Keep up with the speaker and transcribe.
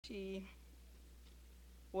She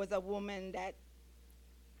was a woman that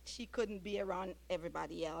she couldn't be around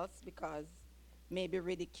everybody else because maybe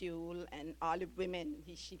ridicule and all the women,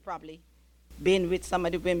 she probably been with some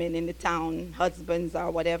of the women in the town, husbands or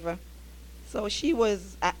whatever. So she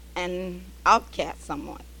was an outcast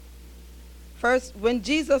somewhat. First, when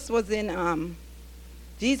Jesus was at,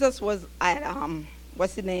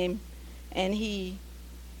 what's the name? And he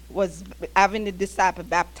was having the disciple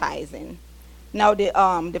baptizing. Now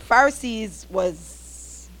the Pharisees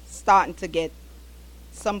was starting to get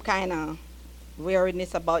some kind of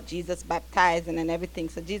weariness about Jesus baptizing and everything.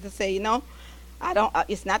 So Jesus said, I don't.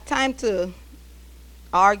 It's not time to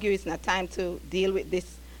argue. It's not time to deal with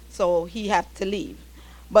this. So he have to leave.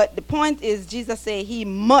 But the point is, Jesus said he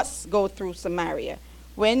must go through Samaria.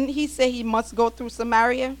 When he said he must go through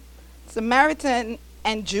Samaria, Samaritan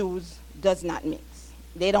and Jews does not mix.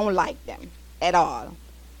 They don't like them at all.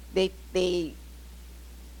 They they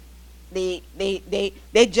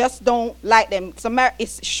they just don't like them.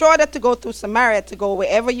 It's shorter to go through Samaria to go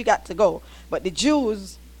wherever you got to go. But the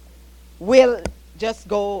Jews will just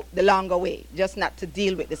go the longer way, just not to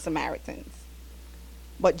deal with the Samaritans.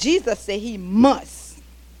 But Jesus said he must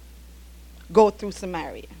go through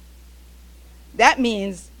Samaria. That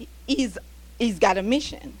means he's got a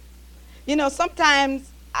mission.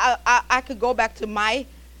 Sometimes I could go back to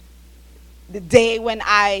the day when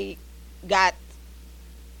I got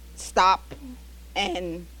stopped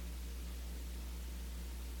and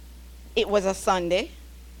it was a Sunday.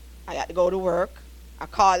 I got to go to work. I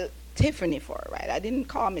called Tiffany for her, right? I didn't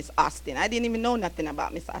call Miss Austin. I didn't even know nothing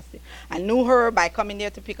about Miss Austin. I knew her by coming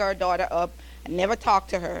there to pick her daughter up. I never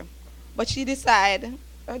talked to her. But she decided,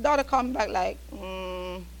 her daughter called me back like,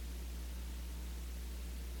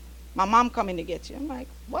 my mom coming to get you. I'm like,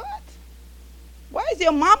 what? Why is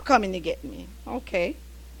your mom coming to get me? Okay.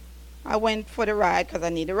 I went for the ride because I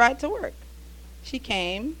need a ride to work. She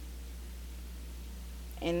came,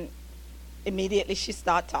 and immediately she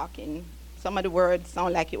started talking. Some of the words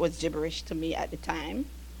sound like it was gibberish to me at the time.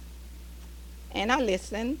 And I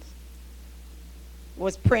listened,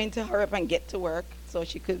 was praying to hurry up and get to work so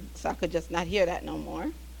I could just not hear that no more.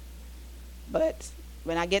 But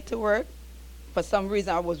when I get to work, for some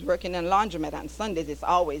reason I was working in a laundromat on Sundays. It's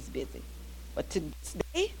always busy. But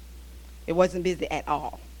today, it wasn't busy at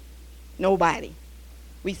all. Nobody.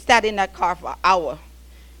 We sat in that car for an hour,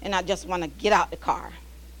 and I just want to get out the car.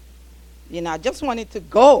 I just wanted to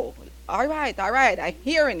go. All right, I'm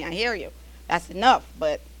hearing you, I hear you. That's enough,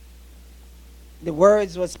 but the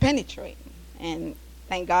words was penetrating, and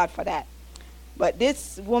thank God for that. But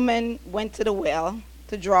this woman went to the well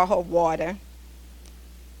to draw her water.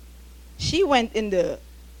 She went in the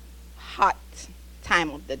hot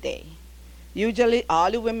time of the day. Usually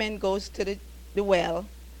all the women goes to the well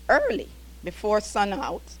early, before sun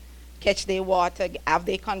out, catch their water, have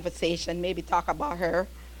their conversation, maybe talk about her,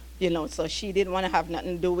 so she didn't want to have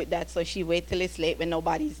nothing to do with that, so she wait till it's late when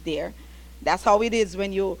nobody's there. That's how it is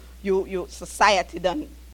when you society done